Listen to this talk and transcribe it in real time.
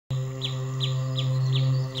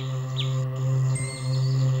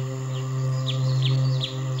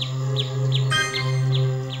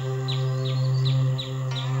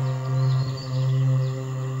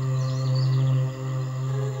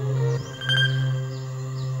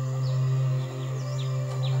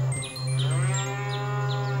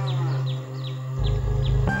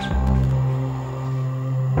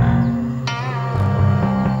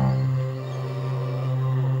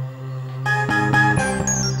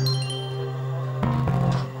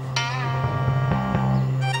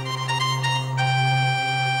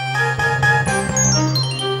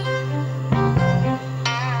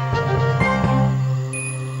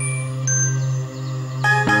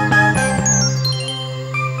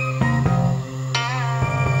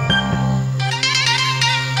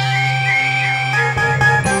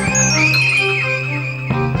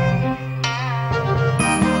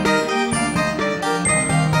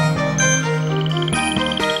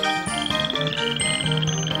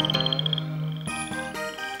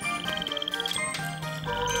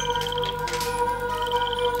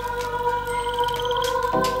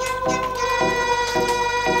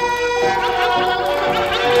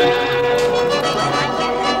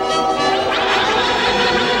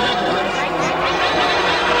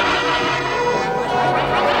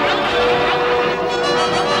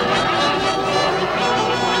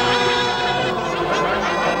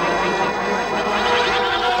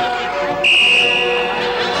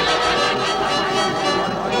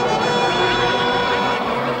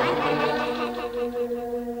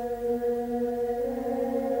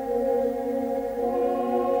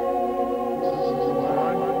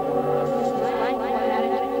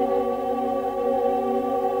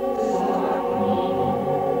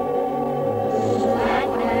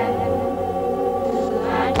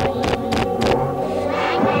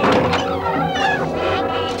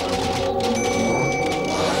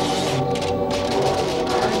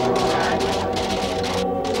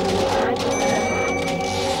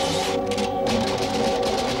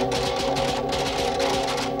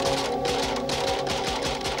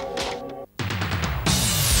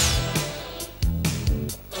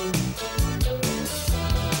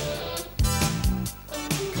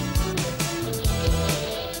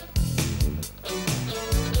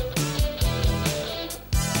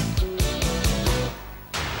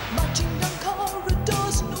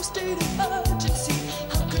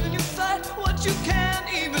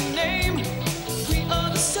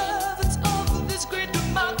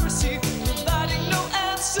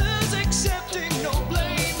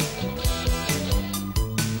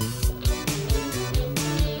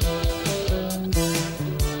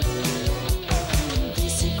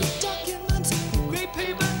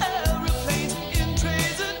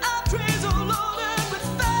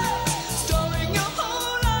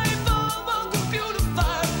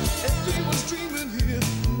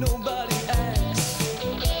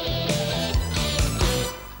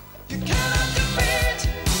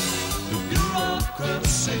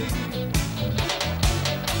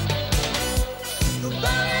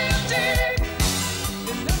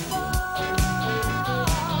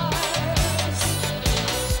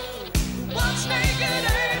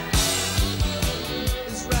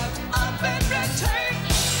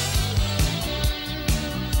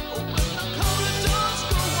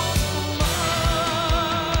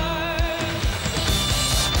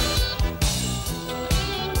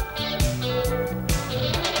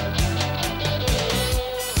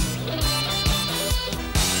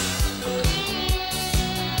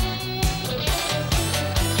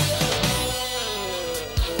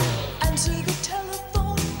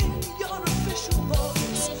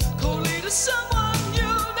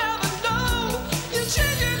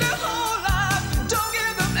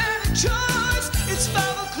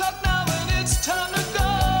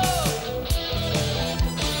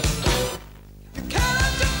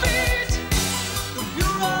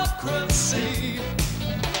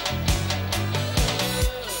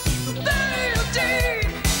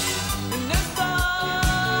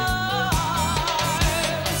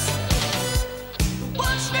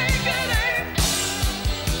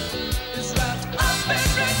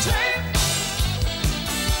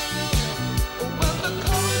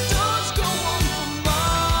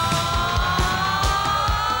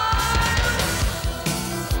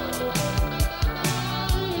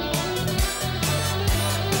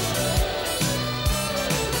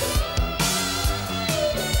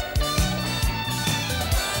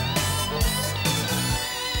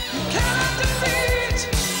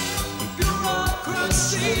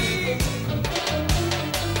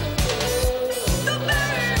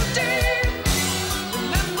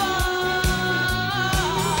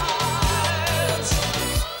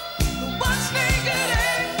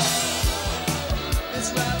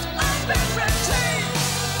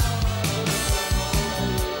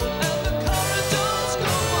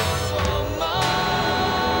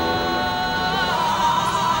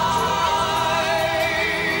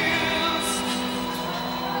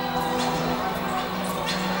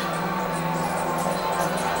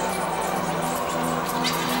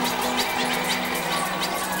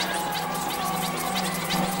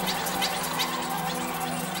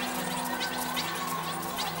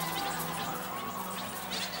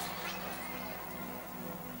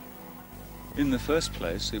In the first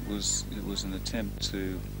place, it was an attempt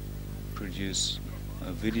to produce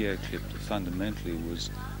a video clip that fundamentally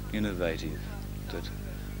was innovative, that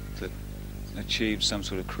achieved some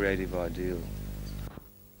sort of creative ideal.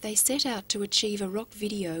 They set out to achieve a rock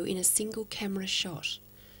video in a single camera shot,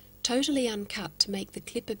 totally uncut to make the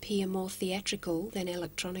clip appear more theatrical than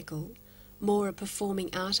electronical, more a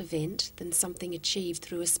performing art event than something achieved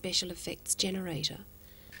through a special effects generator.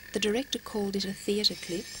 The director called it a theatre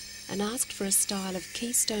clip and asked for a style of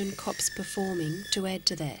Keystone Cops performing to add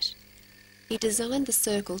to that. He designed the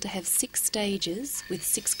circle to have 6 stages with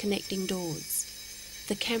 6 connecting doors.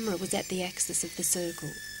 The camera was at the axis of the circle.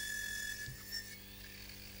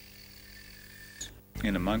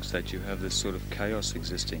 In amongst that, you have this sort of chaos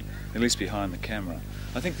existing, at least behind the camera.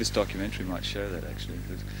 I think this documentary might show that, actually.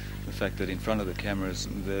 The fact that in front of the cameras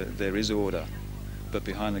there is order, but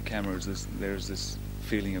behind the camera there is this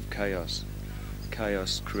feeling of chaos.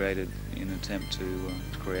 Chaos created in an attempt to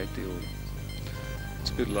create the order. It's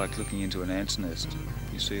a bit like looking into an ant's nest.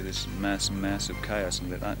 You see this mass of chaos, and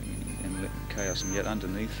yet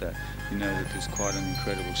underneath that, you know that there's quite an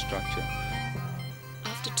incredible structure.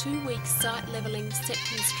 After 2 weeks site levelling, set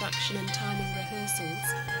construction and timing rehearsals,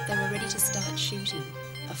 they were ready to start shooting.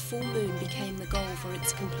 A full moon became the goal for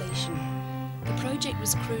its completion. The project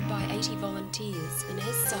was crewed by 80 volunteers and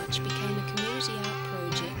as such became a community art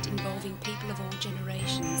project involving people of all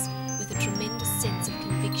generations with a tremendous sense of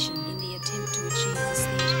conviction in the attempt to achieve this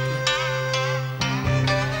theatre clip.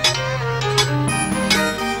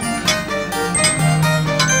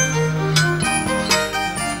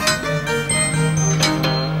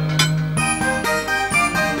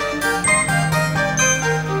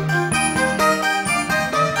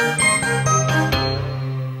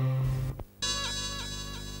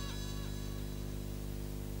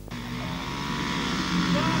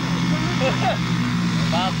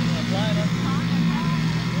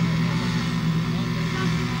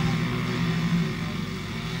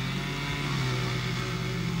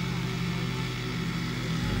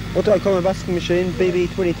 What do I call my busking machine?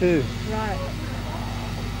 BB22. Right.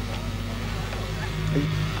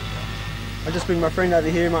 I'll just bring my friend over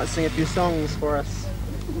here, he might sing a few songs for us.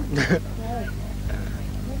 I'm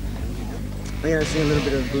going to sing a little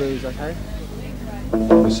bit of blues, okay?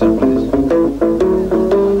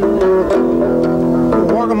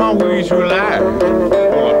 Walking my way through life,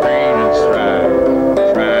 full of pain and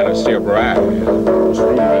strife, trying to stay bright through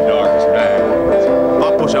the darkest night. I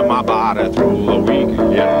push up my body through the week,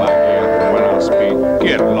 and yet like it when I speak,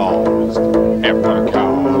 get lost, every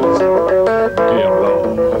cause, get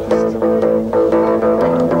lost.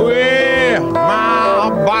 Well, my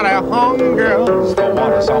body hungers for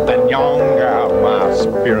wanting something younger, my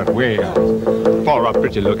spirit wills for a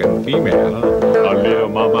pretty looking female. I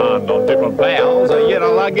live my mind on different plans, yet I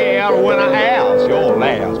like it when I ask your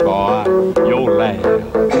last, boy, your last.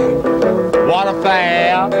 What a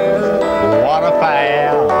fair,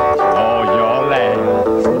 oh, your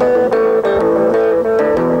last.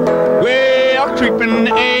 Well, creeping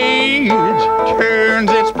age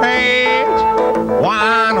turns its page,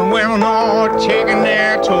 wine and women are taking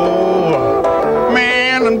their toll.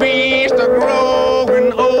 Man and beast are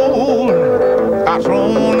growing old. I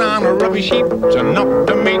thrown on a rubbish heap, it's enough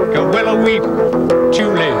to make a willow weep.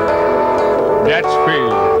 Too late, that's fair,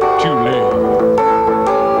 too late.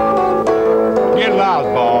 Get lost,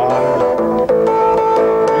 boy.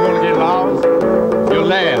 You gonna get lost? You'll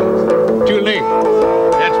last. Too late,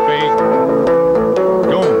 that's fake.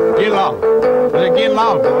 Go on, get lost. Get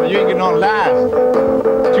lost, boy. You ain't getting no last.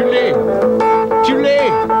 Too late, too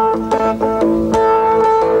late.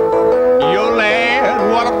 You'll last,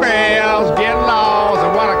 what a fails, get lost,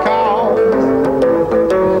 and what a call.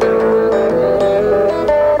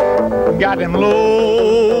 Got them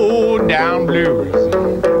low down blues.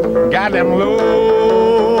 Got them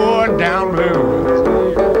low down blues.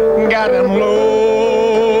 Got them low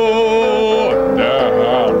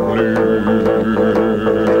down blues.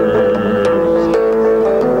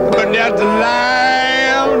 But that's the life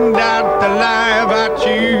I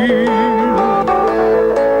choose.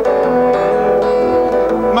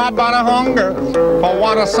 My body hungers for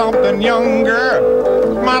wanting something younger.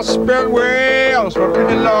 My spirit wails for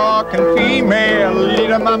pretty looking female,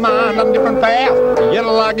 leading my mind on different paths. Yet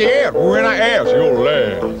like it when I ask, you'll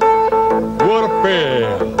laugh. What a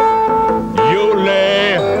fair. You'll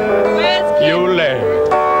laugh. You'll laugh.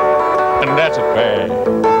 And that's a fact.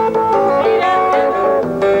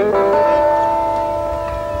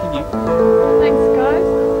 Thanks, guys.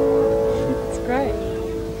 It's great.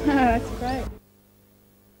 That's great.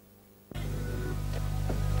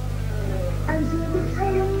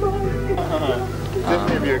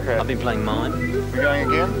 bureaucrat? I've been playing mime. You're going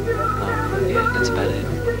again? Yeah, that's about it.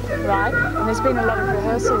 Right, and there's been a lot of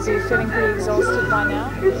rehearsals. Are you feeling pretty exhausted by now?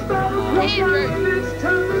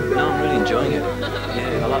 No, I'm really enjoying it.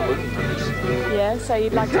 Yeah, I like working on this. Yeah, so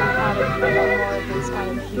you'd like to be part of more of these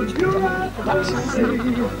kind of huge productions?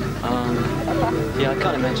 Yeah, I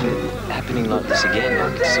can't imagine it happening like this again.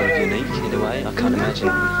 Like, it's sort of unique in a way. I can't imagine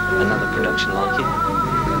another production like it.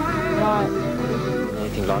 Right.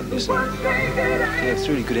 Anything like this. And, yeah, it's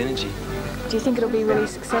really good energy. Do you think it'll be really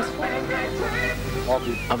successful?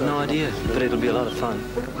 I've no idea, but it'll be a lot of fun.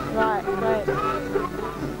 Right, great.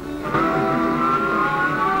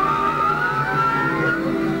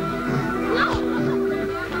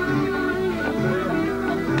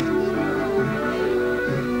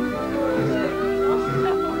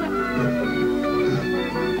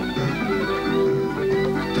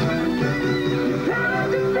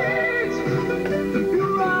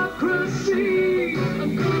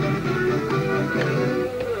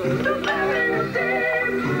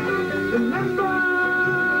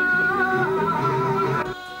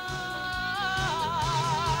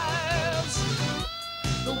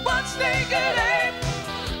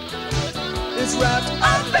 Is wrapped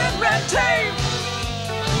up in red tape.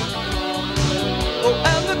 Oh,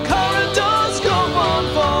 and the corridors go on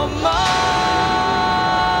for miles.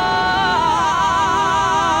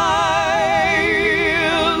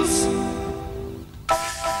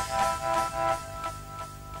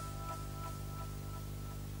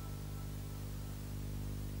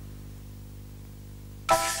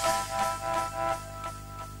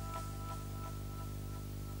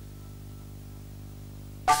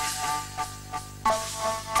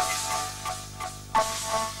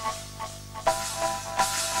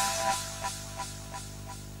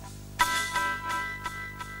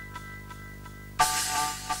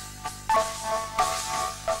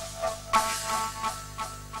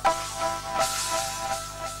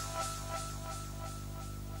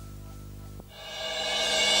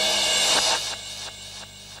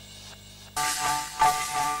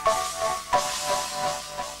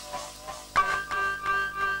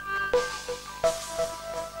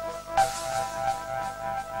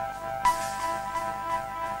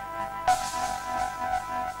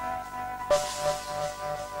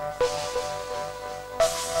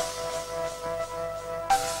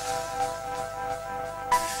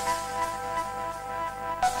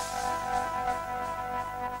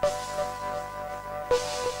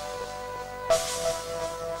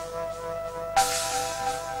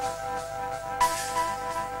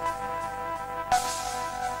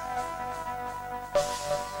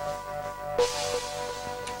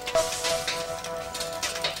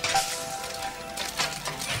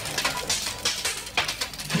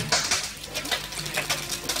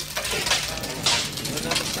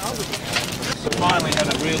 Finally had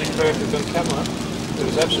it really perfect on camera. It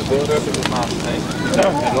was absolutely perfect with Martin.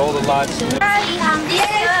 And all the lights. This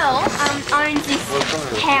girl owns this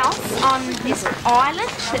house on this island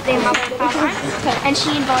that their mother and father own, and she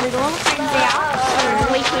invited all the friends out on the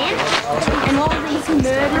weekend, and all these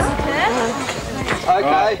murders occur.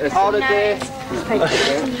 Okay, hold it there.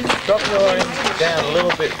 Drop your end down a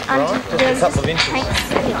little bit, right? Just a couple of inches.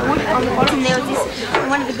 On the bottom there was this,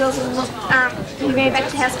 one of the girls he ran back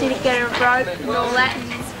to the house to get a rope and all that,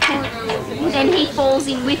 and then he falls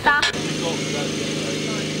in with her.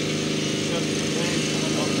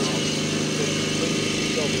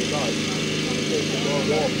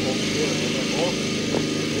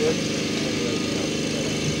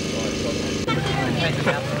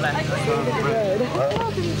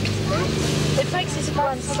 It makes this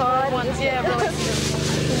one side, yeah, right.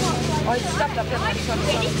 I stuffed up that much to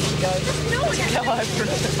go over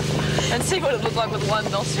it and see what it looked like with one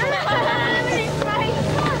nostril.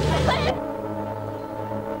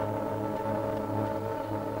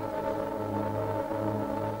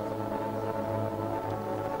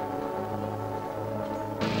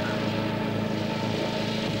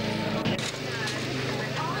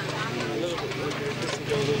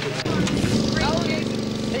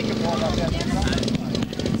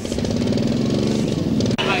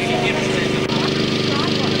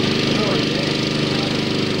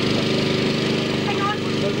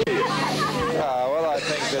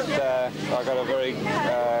 I got a very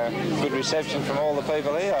good reception from all the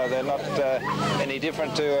people here. They're not any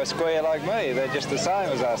different to a square like me. They're just the same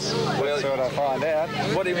as us. That's what I find out.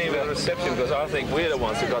 What do you mean by reception? Because I think we're the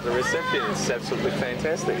ones who got the reception. It's absolutely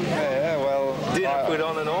fantastic. Yeah, well... Dinner put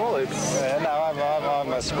on and all. It's... Yeah, no,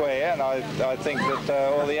 I'm a square, and I think that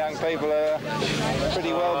all the young people are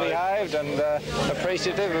pretty well behaved and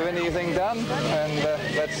appreciative of anything done, and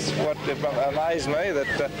that's what amazed me,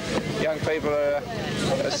 that young people are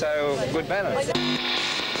so good manners.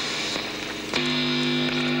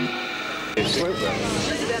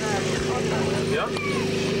 Yeah?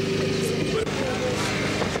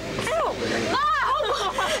 Ow! Oh!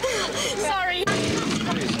 Sorry.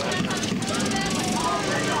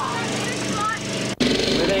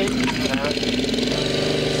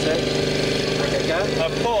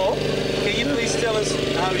 Paul, can you please tell us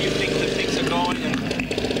how you think that things are going and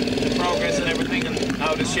the progress and everything, and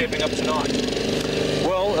how it is shaping up tonight?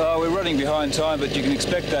 Well, we're running behind time, but you can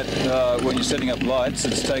expect that when you're setting up lights.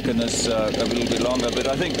 It's taken us a little bit longer, but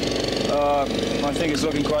I think it's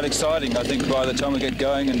looking quite exciting. I think by the time we get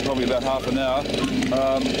going, in probably about half an hour,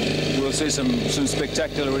 we'll see some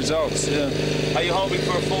spectacular results. Yeah. Are you hoping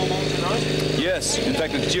for a full moon tonight? Yes, in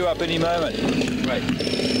fact, it's due up any moment. Right.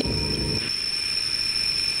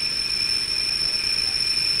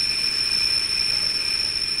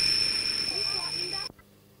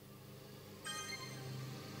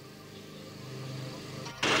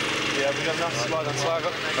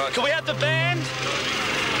 Can we have the band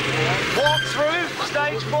walk through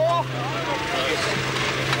stage 4?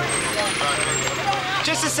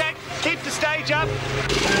 Just a sec, keep the stage up.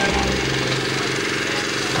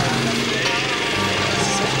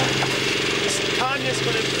 Tanya's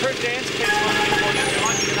got a per dance piece on the recording. There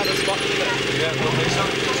might be another spot for that. Yeah, well, there's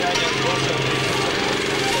something to tell you also.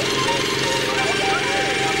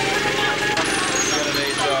 You're going to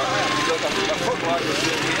need a footlight was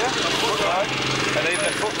in here, a footlight, and even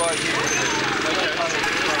a footlight here.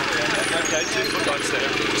 Okay, 2 footlights there.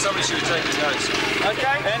 Somebody should be taking notes.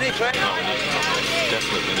 Okay. Any train?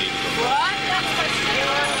 Definitely needed.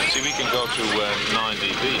 See, we can go to 9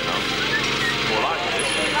 dB, you know. More light on this,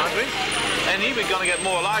 aren't we? And we're going to get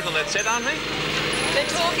more light on that set, aren't we?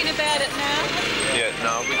 They're talking about it now. Yeah,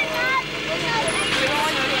 no, we...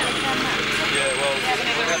 Yeah, well, we have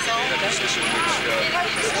to be in a position which...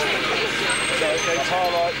 So, okay,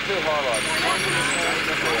 highlight, 2 highlights.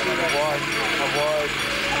 A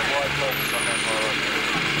wide focus on that highlight.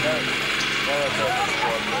 No, okay.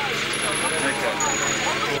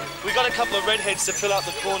 We got a couple of redheads to fill out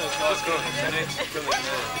the corners. That's good.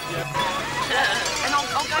 And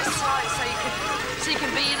I'll go slow so you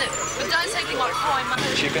can be in it. But don't say anything like high money.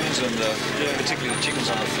 Chickens and particularly the chickens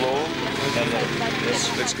on the floor. And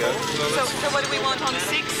let's go. So what do we want on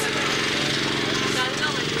 6?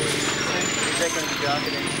 Taking the dark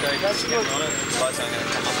at any stage. That's good. On it. The lights aren't going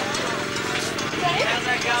to come up. How's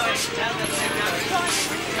that going?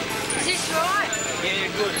 Is this right? Yeah,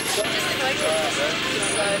 you're good.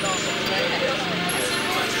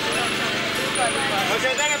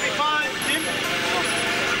 Okay, that'll be fine, Jim.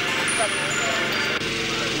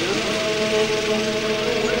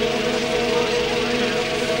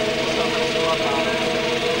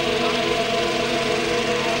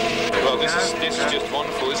 Well, this is just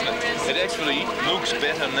wonderful, isn't it? It actually looks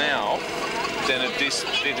better now than it did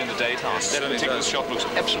in the daytime. That particular shot looks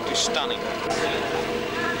absolutely stunning.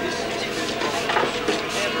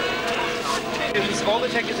 If all the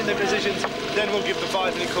tech is in their positions, then we'll give the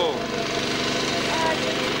 5-minute call.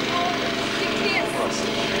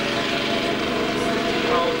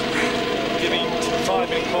 Giving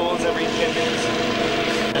 5-minute calls every 10 minutes.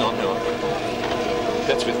 Hang on.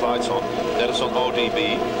 That's with lights on. That is on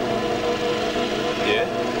ODB. Yeah?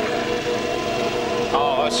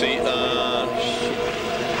 Oh, I see.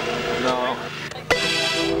 No.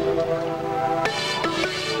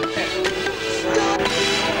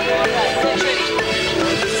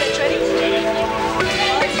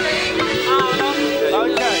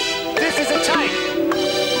 Okay, this is a tape.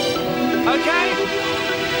 Okay?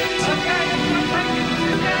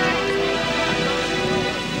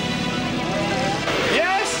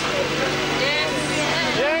 Yes?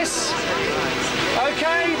 Yes?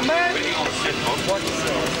 Okay, Matt?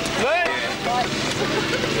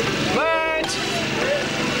 Matt?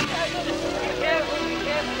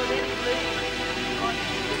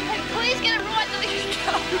 Please get it right so we can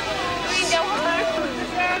go home.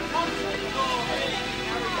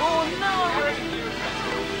 Oh no!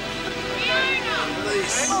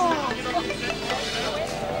 Please.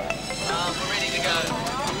 We're ready to go.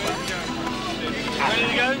 Ready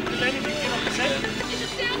to go? Is anything get on the set? Is the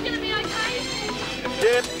sound going to be okay?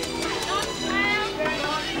 Yep. Not loud.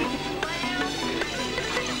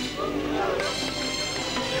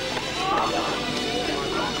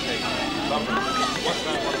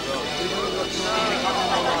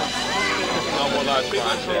 No more lights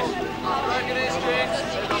behind there.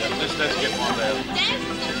 let's get one there.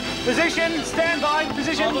 Position, stand by,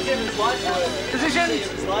 position. Position.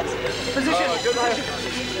 Position.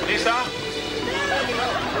 Lisa?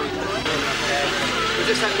 We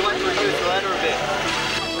just have to wait for it to move the ladder a bit.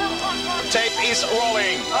 Tape is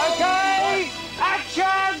rolling. Okay,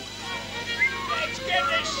 action! Let's get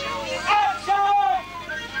this action!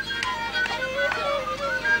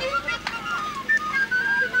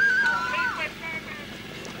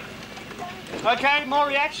 Okay, more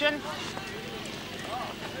reaction.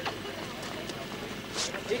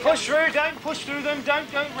 Push through, don't push through them, don't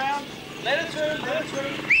go round. Let it through, let it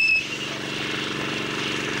through.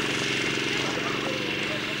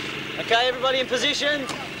 Okay, everybody in position.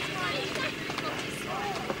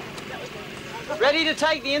 Ready to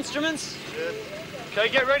take the instruments? Okay,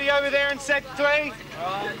 get ready over there in set 3. Right.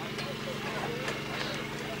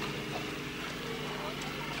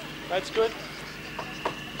 That's good.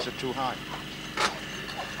 Is it too high?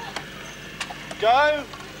 Go.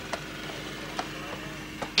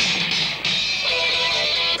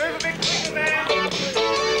 Move a bit quicker now.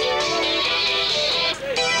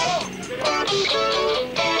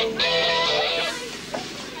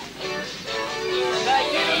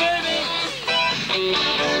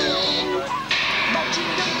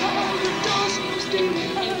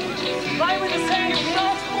 Play with the same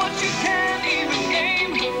stuff, what you can't even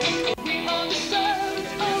name. We are the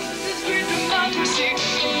servants of this great democracy,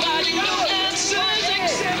 providing no answers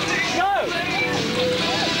except go.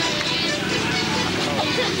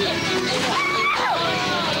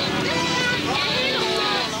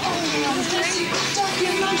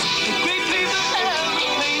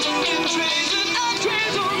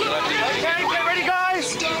 Okay, get ready, guys.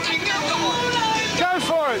 Go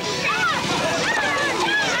for it.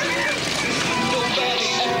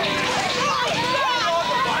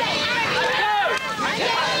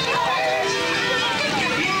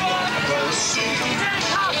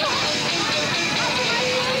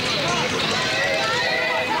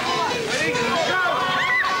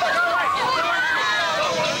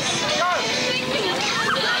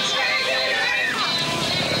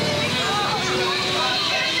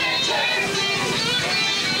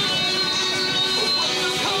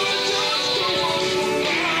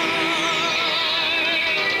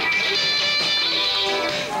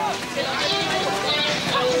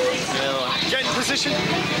 Get in position.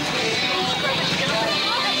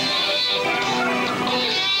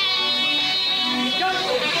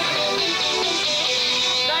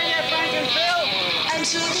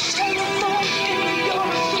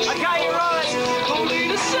 Okay, you're right.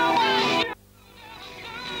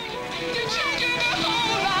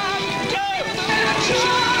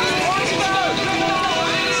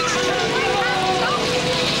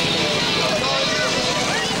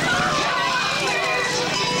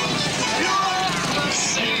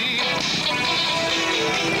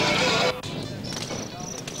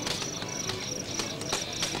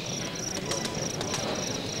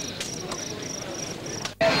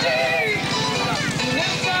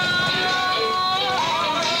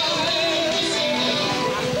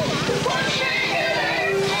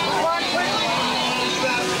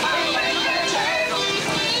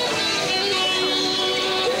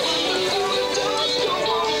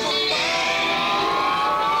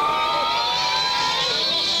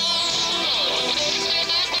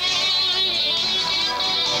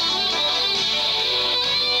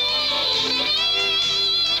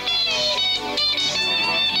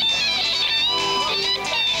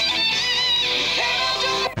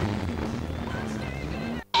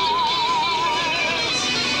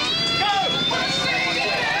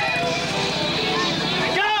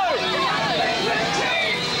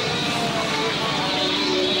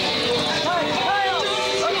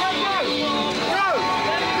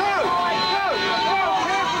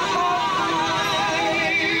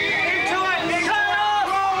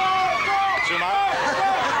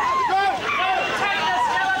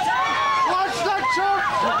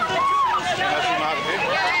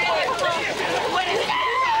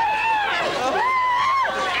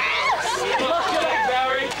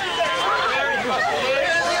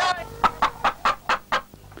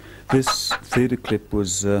 This theatre clip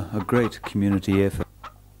was a great community effort.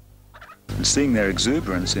 And seeing their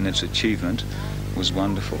exuberance in its achievement was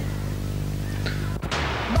wonderful.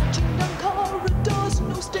 Marching down corridors,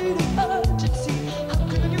 no state of urgency. How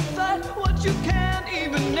can you fight what you can't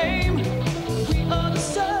even name? We are the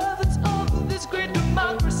servants of this great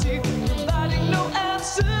democracy, providing no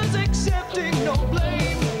answers, accepting no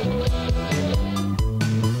blame.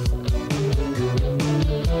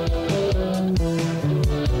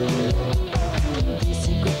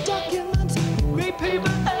 Secret documents, great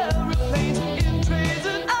paper aeroplanes, in trays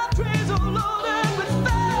and out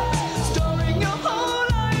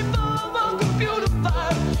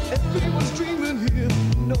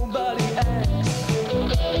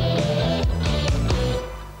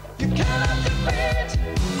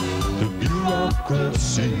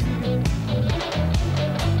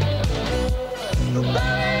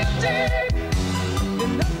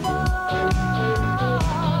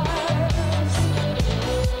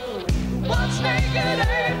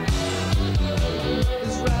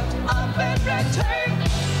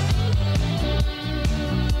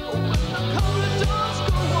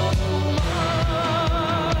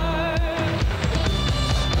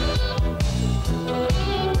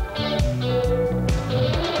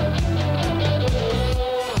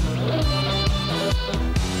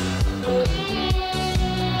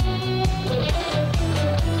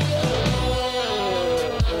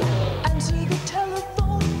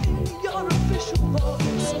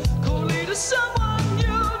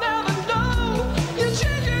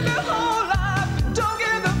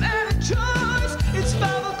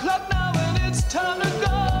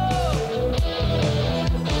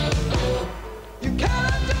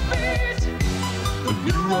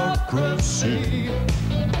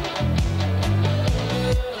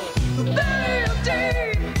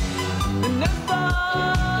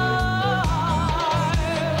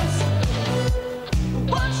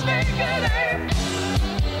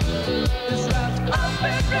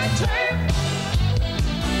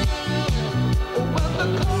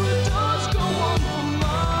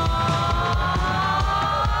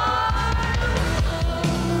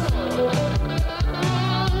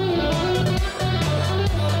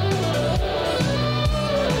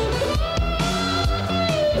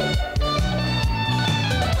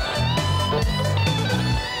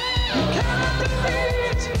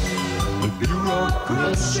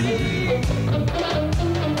bureaucracy.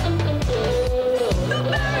 The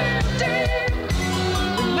very deep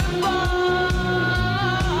in the minds.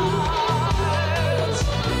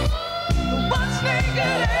 What's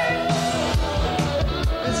negative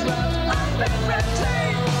is wrapped up in red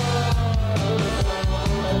tape.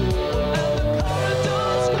 And the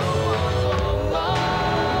corridors go on for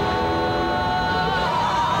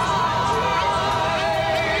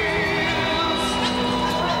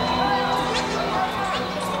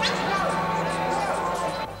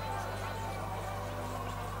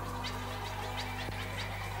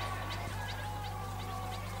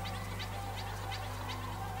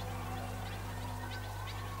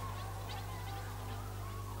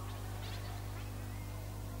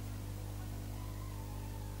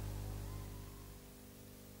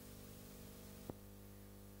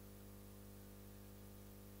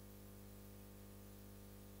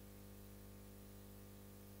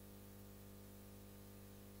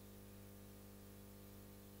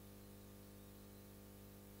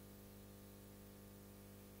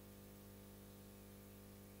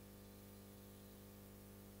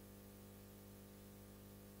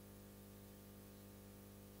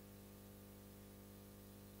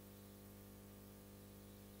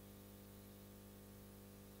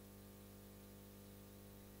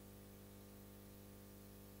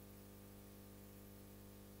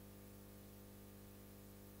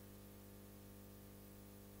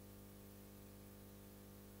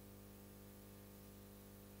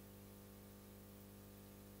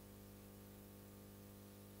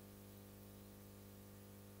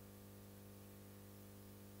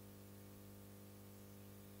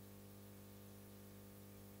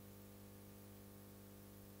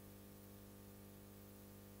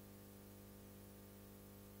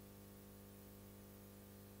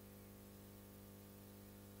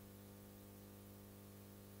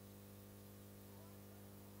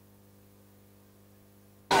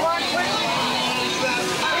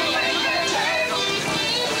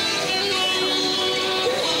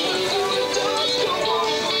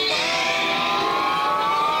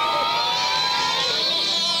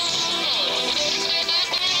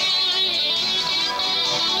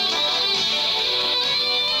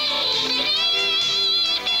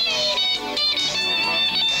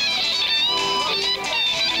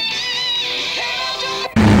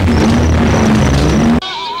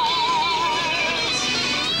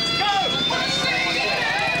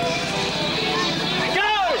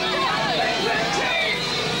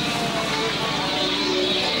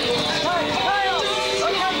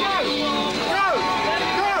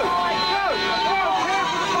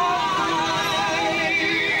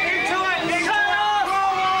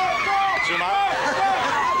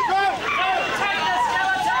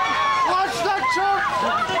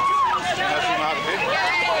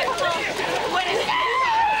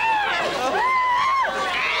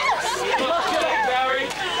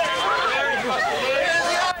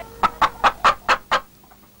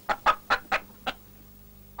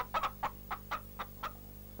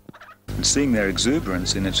Seeing their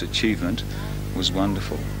exuberance in its achievement was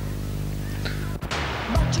wonderful.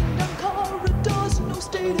 marching down corridors, no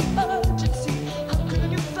state of urgency. How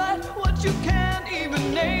can you fight what you can't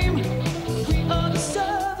even name? We are the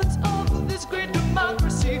servants of this great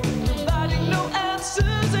democracy, providing no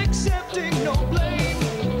answers, accepting no blame.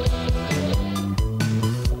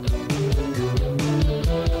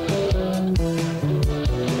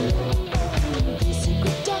 These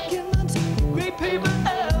secret documents, great paper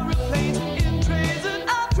aeroplanes, in trays and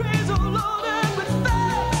out trays, all loaded with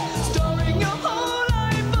facts, storing your whole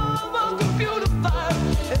life of a computer file.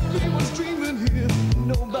 Everyone's dreaming here,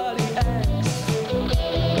 nobody acts.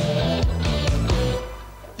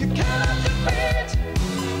 You cannot defeat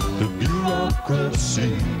the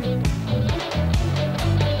bureaucracy.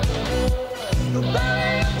 The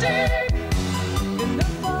very deep in the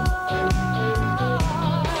files.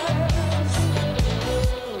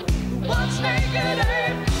 What's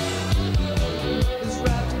negative is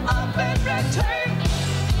wrapped up in red tape.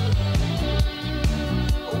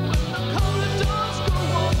 When the corridors go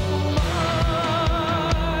on for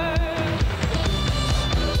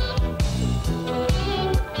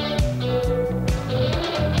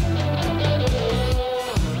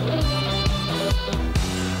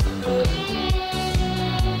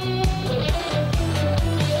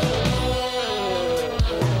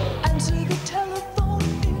answer the telephone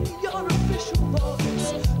in your official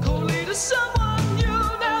voice. Call to someone you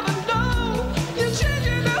never know. You're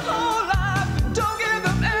changing their whole life. Don't give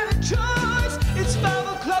them any choice. It's 5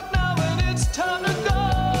 o'clock now and it's time to go.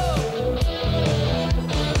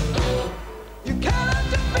 You cannot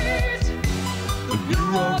defeat the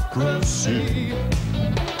bureaucracy. Bureaucracy.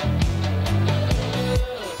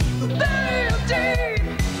 Very deep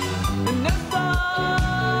in their thighs.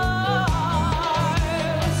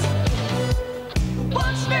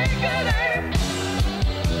 One naked ape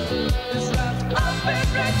is wrapped up in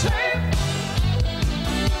red tape.